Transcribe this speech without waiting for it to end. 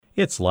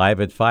It's Live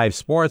at 5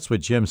 Sports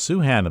with Jim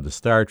Souhan of the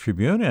Star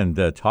Tribune and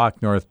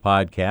Talk North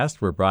podcast.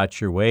 We're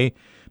brought your way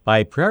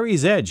by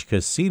Prairie's Edge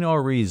Casino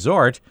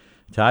Resort.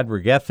 Todd,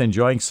 we're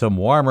enjoying some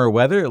warmer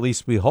weather, at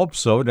least we hope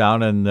so,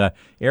 down in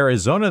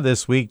Arizona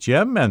this week,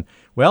 Jim. And,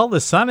 well,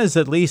 the sun is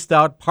at least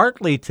out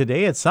partly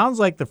today. It sounds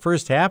like the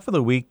first half of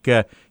the week,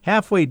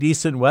 halfway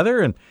decent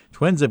weather, and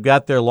Twins have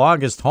got their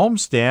longest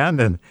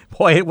homestand, and,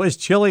 boy, it was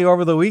chilly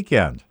over the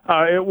weekend.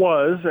 It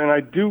was, and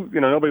I do,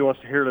 nobody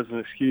wants to hear it as an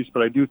excuse,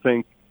 but I do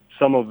think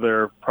some of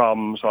their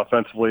problems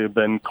offensively have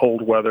been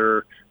cold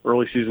weather,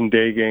 early season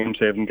day games.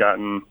 They haven't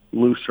gotten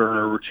looser in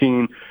a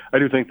routine. I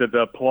do think that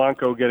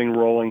Polanco getting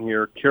rolling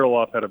here.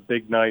 Kirilloff had a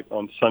big night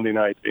on Sunday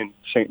night in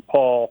St.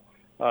 Paul.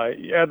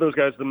 You add those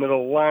guys to the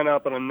middle of the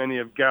lineup, and then you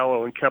have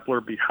Gallo and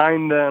Kepler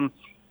behind them,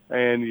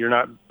 and you're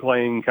not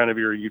playing kind of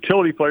your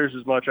utility players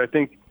as much. I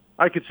think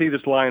I could see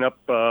this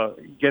lineup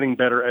getting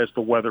better as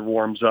the weather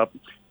warms up.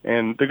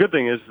 And the good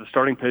thing is the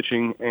starting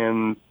pitching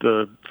and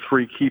the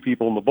three key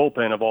people in the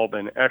bullpen have all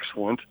been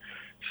excellent.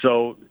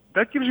 So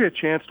that gives you a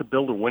chance to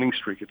build a winning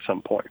streak at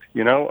some point.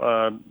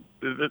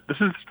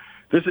 This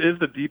is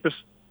the deepest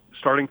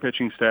starting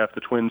pitching staff the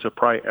Twins have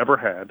probably ever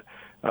had.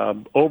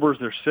 Ober's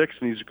their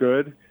 6th, and he's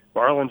good.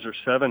 Barland's their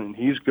 7, and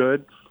he's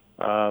good.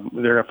 They're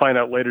going to find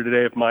out later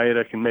today if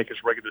Maeda can make his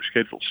regular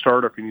scheduled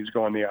start or if he needs to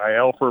go on the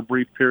IL for a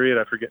brief period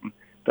after getting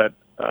that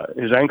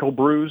his ankle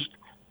bruised.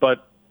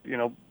 But,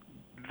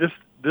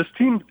 this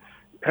team,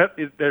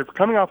 they're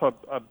coming off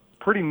a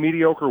pretty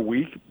mediocre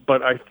week,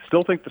 but I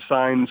still think the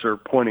signs are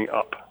pointing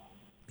up.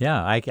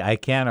 Yeah, I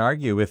can't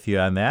argue with you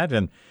on that.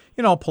 And,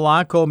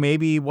 Polanco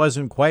maybe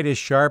wasn't quite as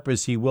sharp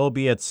as he will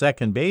be at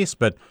second base,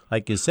 but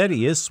like you said,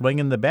 he is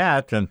swinging the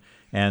bat,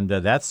 and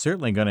that's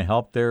certainly going to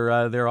help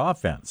their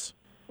offense.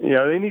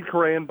 Yeah, they need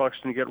Correa and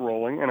Buxton to get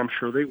rolling, and I'm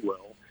sure they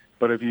will.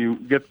 But if you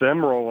get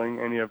them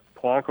rolling and you have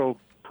Polanco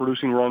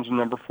producing runs in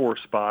number 4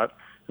 spot,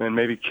 and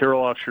maybe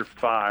Kirilloff's your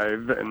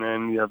 5, and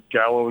then you have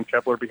Gallo and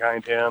Kepler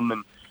behind him,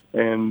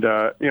 and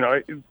the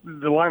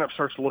lineup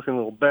starts looking a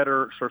little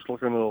better, starts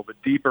looking a little bit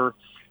deeper,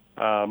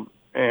 and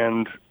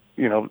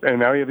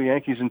now you have the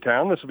Yankees in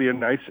town. This will be a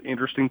nice,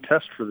 interesting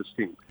test for this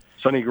team.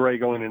 Sonny Gray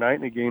going tonight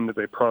in a game that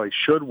they probably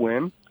should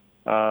win,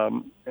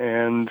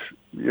 and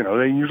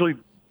they usually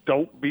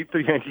don't beat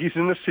the Yankees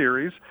in the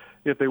series.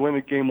 If they win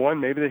the game 1,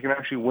 maybe they can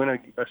actually win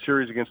a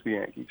series against the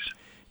Yankees.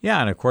 Yeah,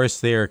 and of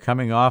course they are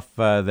coming off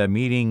the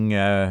meeting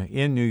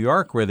in New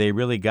York where they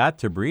really got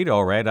to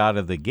Brito right out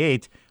of the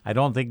gate. I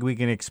don't think we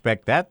can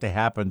expect that to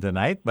happen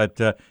tonight,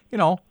 but,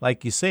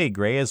 like you say,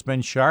 Gray has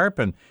been sharp,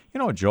 and,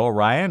 Joe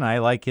Ryan, I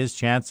like his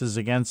chances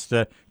against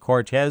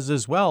Cortez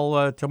as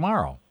well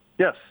tomorrow.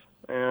 Yes,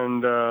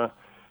 and the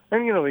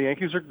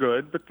Yankees are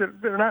good, but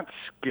they're not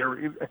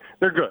scary.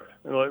 They're good.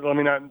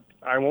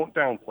 I won't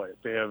downplay it.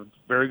 They have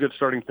very good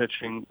starting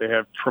pitching. They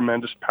have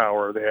tremendous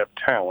power. They have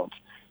talent.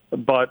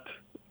 But,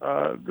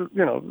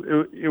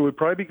 it would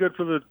probably be good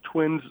for the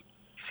Twins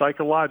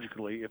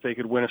psychologically if they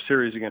could win a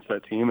series against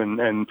that team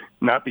and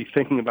not be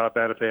thinking about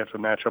that if they have to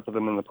match up with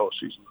them in the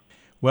postseason.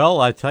 Well,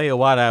 I tell you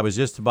what, I was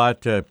just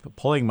about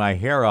pulling my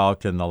hair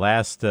out in the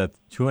last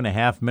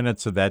 2.5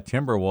 minutes of that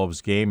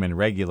Timberwolves game in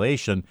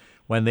regulation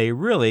when they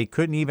really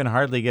couldn't even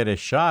hardly get a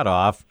shot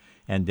off,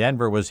 and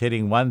Denver was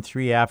hitting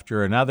 1-3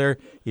 after another,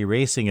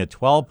 erasing a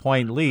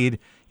 12-point lead.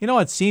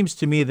 It seems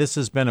to me this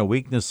has been a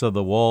weakness of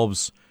the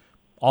Wolves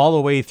all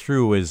the way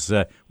through is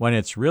when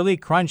it's really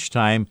crunch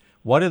time,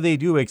 what do they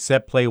do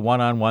except play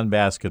one-on-one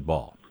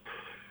basketball?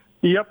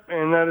 Yep,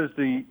 and that is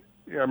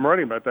I'm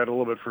writing about that a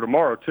little bit for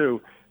tomorrow,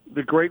 too.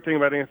 The great thing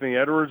about Anthony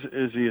Edwards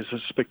is he is a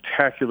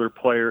spectacular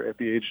player at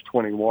the age of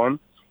 21.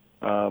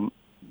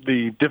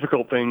 The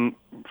difficult thing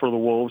for the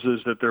Wolves is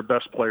that their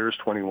best player is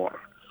 21.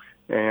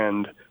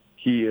 And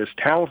he is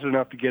talented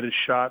enough to get his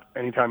shot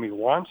anytime he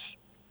wants.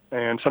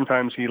 And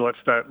sometimes he lets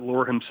that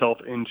lure himself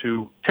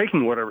into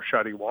taking whatever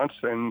shot he wants.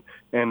 And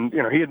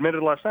he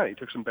admitted last night he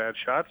took some bad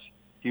shots.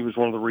 He was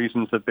one of the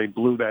reasons that they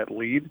blew that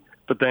lead.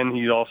 But then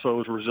he also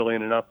was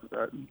resilient enough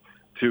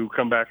to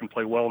come back and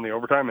play well in the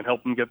overtime and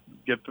help them get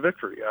the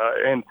victory.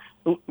 And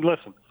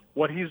listen,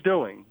 what he's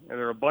doing, and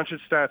there are a bunch of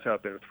stats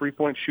out there,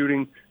 3-point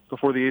shooting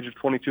before the age of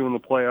 22 in the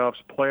playoffs,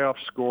 playoff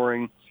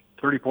scoring,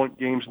 30-point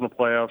games in the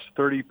playoffs,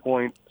 30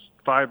 points,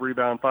 5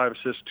 rebound, 5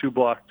 assists, 2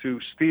 block, 2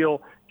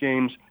 steal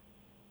games.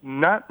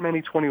 Not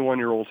many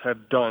 21-year-olds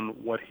have done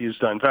what he's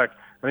done. In fact,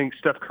 I think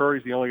Steph Curry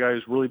is the only guy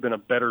who's really been a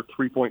better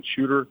 3-point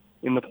shooter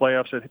in the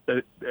playoffs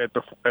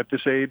at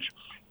this age.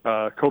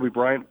 Kobe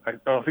Bryant,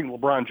 I think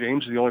LeBron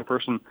James is the only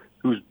person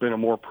who's been a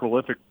more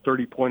prolific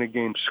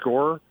 30-point-a-game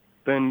scorer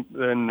than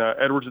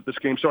Edwards at this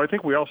game. So I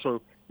think we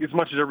also, as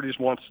much as everybody just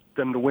wants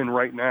them to win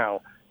right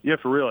now, you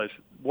have to realize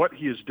what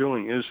he is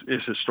doing is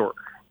historic.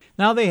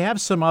 Now, they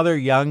have some other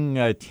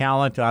young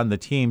talent on the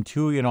team,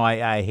 too.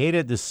 I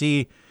hated to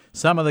see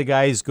some of the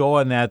guys go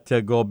on that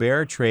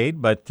Gobert trade,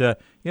 but,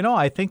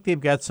 I think they've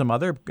got some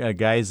other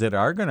guys that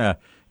are going to,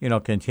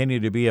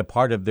 continue to be a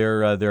part of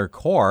their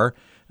core.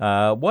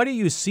 What do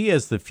you see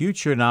as the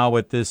future now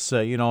with this,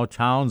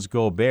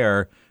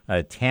 Towns-Gobert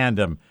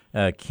tandem?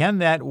 Can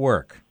that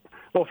work?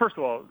 Well, first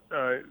of all,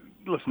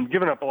 listen,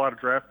 giving up a lot of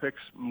draft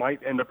picks might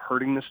end up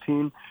hurting this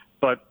team,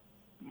 but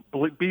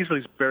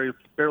Beasley's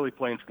barely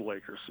playing for the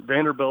Lakers.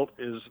 Vanderbilt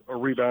is a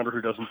rebounder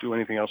who doesn't do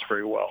anything else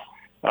very well.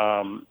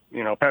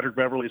 Patrick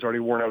Beverley's already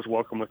worn out his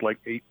welcome with like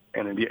 8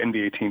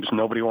 NBA teams.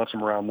 Nobody wants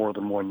him around more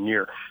than 1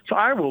 year. So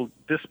I will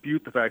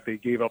dispute the fact they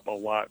gave up a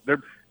lot.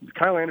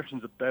 Kyle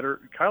Anderson,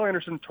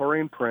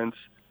 Taurean Prince,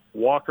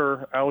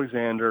 Walker,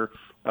 Alexander,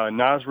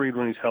 Naz Reid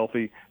when he's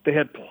healthy. They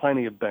had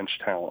plenty of bench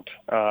talent.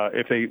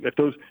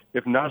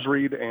 If Naz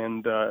Reid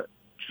and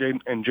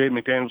Jaden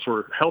McDaniels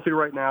were healthy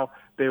right now,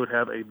 they would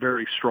have a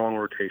very strong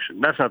rotation.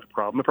 That's not the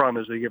problem. The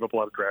problem is they gave up a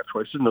lot of draft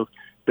choices, and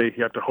they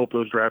have to hope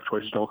those draft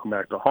choices don't come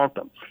back to haunt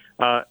them.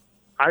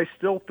 I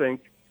still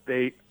think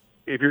if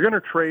you're going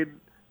to trade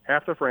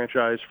half the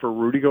franchise for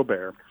Rudy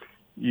Gobert,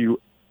 you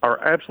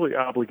are absolutely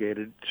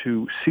obligated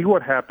to see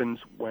what happens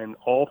when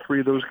all three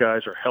of those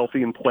guys are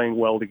healthy and playing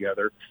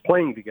together,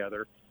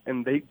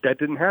 and that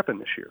didn't happen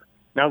this year.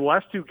 Now, the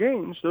last 2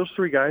 games, those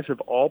 3 guys have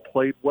all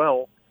played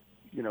well,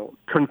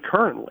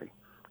 concurrently,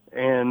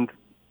 and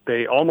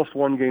they almost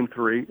won Game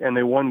 3 and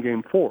they won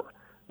Game 4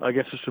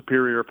 against a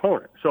superior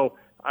opponent. So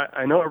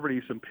I know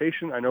everybody's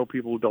impatient. I know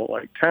people don't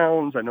like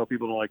Towns. I know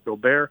people don't like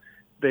Gobert.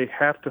 They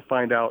have to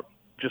find out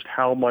just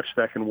how much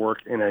that can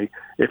work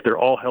if they're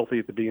all healthy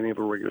at the beginning of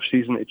a regular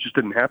season. It just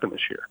didn't happen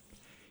this year.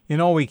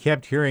 We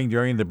kept hearing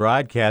during the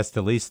broadcast,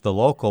 at least the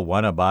local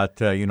one, about,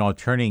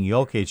 turning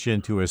Jokic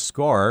into a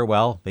scorer.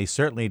 Well, they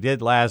certainly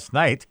did last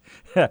night,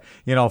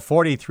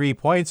 43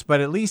 points, but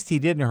at least he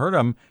didn't hurt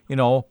him,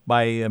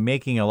 by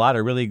making a lot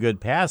of really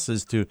good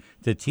passes to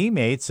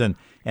teammates. And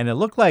it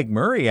looked like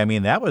Murray,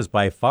 that was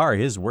by far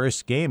his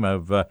worst game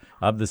of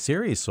the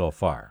series so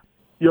far.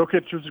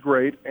 Jokic was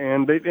great,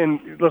 and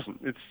listen,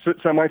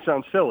 it might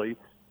sound silly,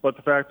 but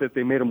the fact that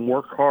they made him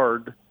work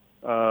hard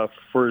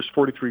for his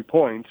 43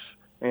 points,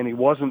 and they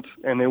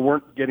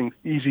weren't getting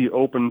easy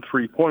open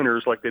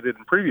 3-pointers like they did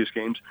in previous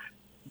games,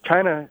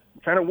 kind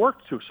of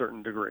worked to a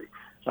certain degree.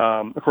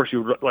 Of course,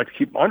 you would like to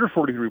keep under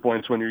 43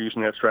 points when you're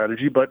using that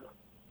strategy, but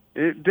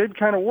it did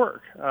kind of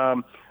work.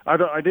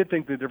 I did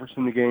think the difference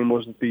in the game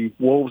was that the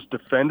Wolves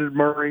defended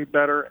Murray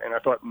better, and I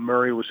thought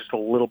Murray was just a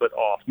little bit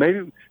off.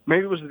 Maybe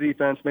it was the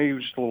defense. Maybe he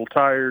was just a little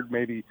tired.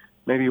 Maybe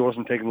he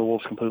wasn't taking the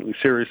Wolves completely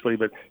seriously,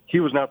 but he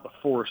was not the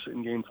force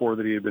in Game 4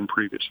 that he had been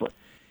previously.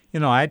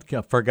 I'd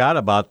forgot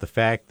about the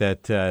fact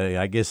that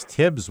I guess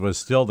Tibbs was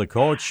still the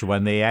coach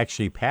when they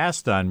actually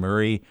passed on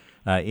Murray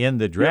in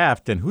the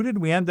draft. Yep. And who did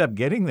we end up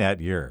getting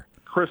that year?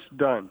 Chris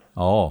Dunn.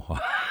 Oh.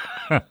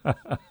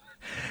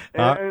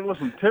 And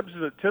listen, Tibbs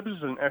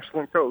is an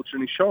excellent coach,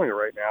 and he's showing it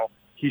right now.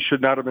 He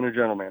should not have been a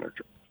general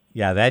manager.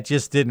 Yeah, that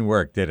just didn't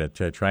work, did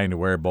it, trying to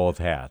wear both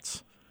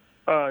hats?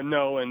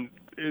 No, and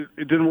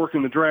it didn't work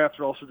in the draft.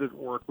 It also didn't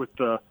work with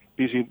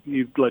because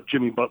he let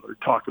Jimmy Butler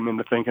talk him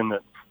into thinking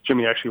that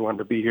Jimmy actually wanted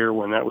to be here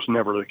when that was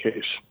never the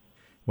case.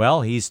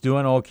 Well, he's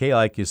doing okay,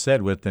 like you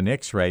said, with the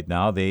Knicks right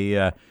now.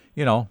 They,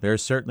 they're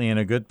certainly in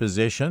a good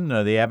position.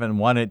 They haven't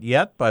won it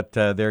yet, but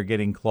they're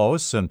getting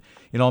close. And,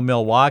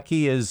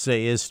 Milwaukee is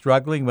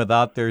struggling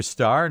without their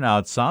star. Now,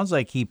 it sounds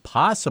like he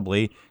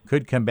possibly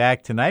could come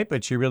back tonight,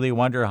 but you really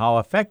wonder how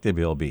effective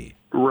he'll be.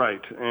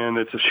 Right, and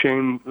it's a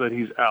shame that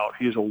he's out.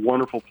 He's a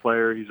wonderful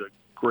player. He's a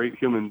great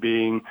human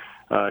being.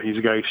 He's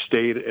a guy who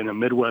stayed in a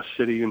Midwest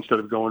city instead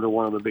of going to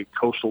one of the big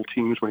coastal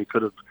teams when he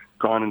could have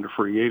gone into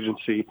free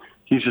agency.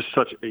 He's just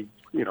such a,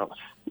 he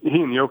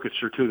and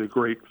Jokic are 2 of the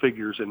great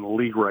figures in the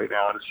league right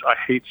now. And I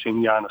hate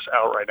seeing Giannis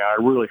out right now.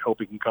 I really hope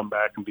he can come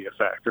back and be a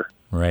factor.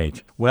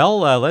 Right. Well,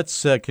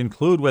 let's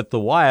conclude with the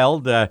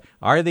Wild.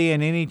 Are they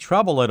in any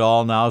trouble at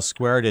all now,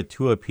 squared at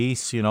 2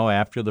 apiece,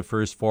 after the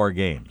first 4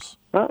 games?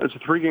 Well, it's a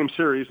 3-game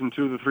series, and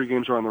 2 of the 3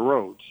 games are on the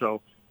road.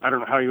 So I don't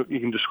know how you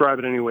can describe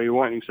it any way you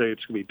want. You can say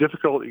it's going to be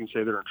difficult. You can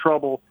say they're in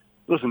trouble.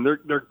 Listen,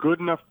 they're good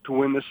enough to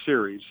win this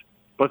series,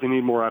 but they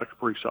need more out of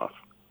Kaprizov.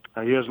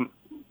 He hasn't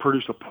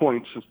produced a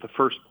point since the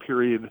first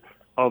period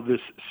of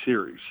this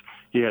series.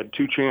 He had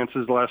 2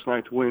 chances last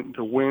night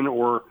to win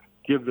or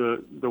give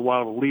the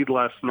Wild a lead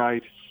last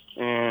night,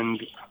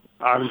 and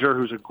Oettinger,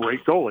 who's a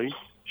great goalie,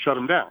 shut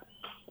him down.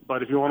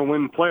 But if you want to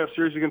win playoff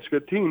series against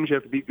good teams, you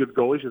have to beat good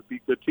goalies, you have to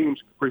beat good teams.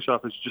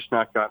 Kaprizov has just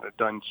not gotten it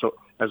done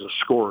as a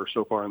scorer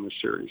so far in this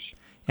series.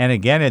 And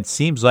again, it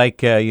seems like,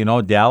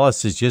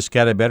 Dallas has just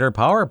got a better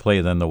power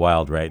play than the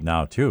Wild right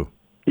now, too.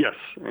 Yes,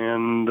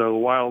 and the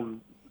Wild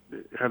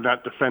have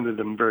not defended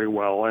them very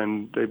well,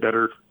 and they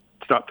better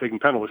stop taking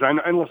penalties.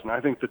 And listen, I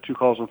think the 2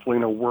 calls on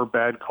Foligno were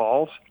bad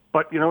calls,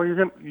 but you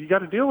got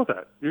to deal with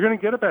that. You're going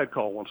to get a bad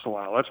call once in a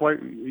while. That's why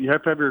you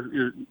have to have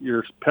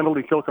your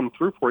penalty kill come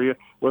through for you,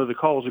 whether the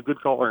call is a good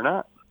call or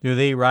not. Do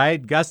they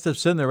ride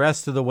Gustafsson the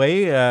rest of the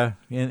way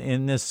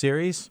in this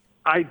series?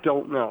 I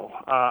don't know.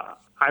 I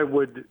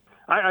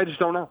just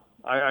don't know.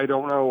 I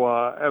don't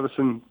know.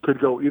 Everson could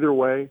go either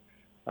way.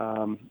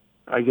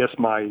 I guess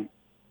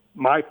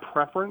my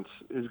preference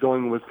is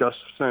going with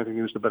Gustafsson. I think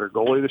he was the better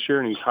goalie this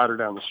year, and he's hotter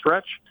down the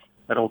stretch.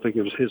 I don't think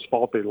it was his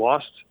fault they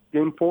lost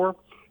Game 4,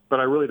 but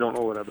I really don't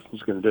know what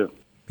Everson's going to do.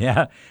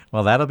 Yeah,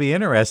 well, that'll be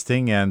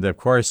interesting. And, of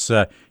course,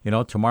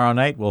 tomorrow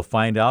night we'll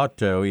find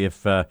out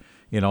if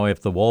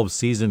the Wolves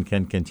season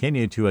can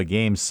continue to a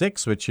Game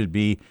 6, which should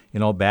be,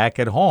 back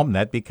at home.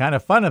 That'd be kind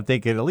of fun if they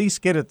could at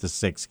least get it to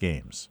 6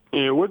 games.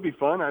 It would be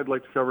fun. I'd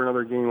like to cover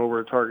another game over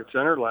at Target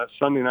Center. Last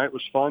Sunday night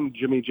was fun.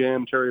 Jimmy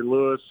Jam, Terry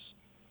Lewis,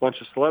 bunch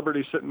of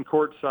celebrities sitting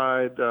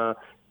courtside.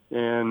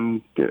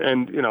 And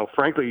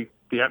frankly,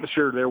 the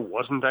atmosphere there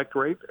wasn't that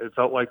great. It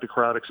felt like the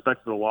crowd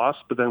expected a loss,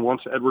 but then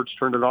once Edwards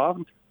turned it off,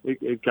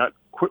 it got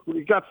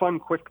fun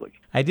quickly.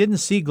 I didn't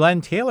see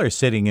Glenn Taylor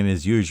sitting in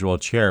his usual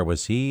chair.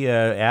 Was he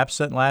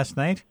absent last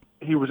night?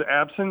 He was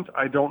absent.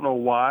 I don't know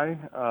why.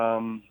 I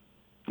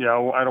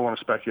don't want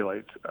to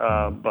speculate.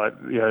 But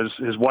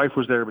his wife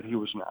was there, but he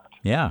was not.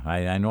 Yeah,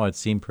 I know it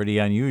seemed pretty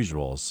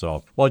unusual.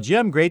 So, well,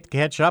 Jim, great to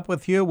catch up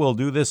with you. We'll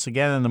do this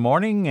again in the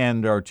morning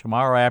or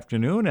tomorrow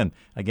afternoon. And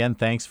again,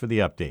 thanks for the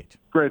update.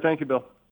 Great. Thank you, Bill.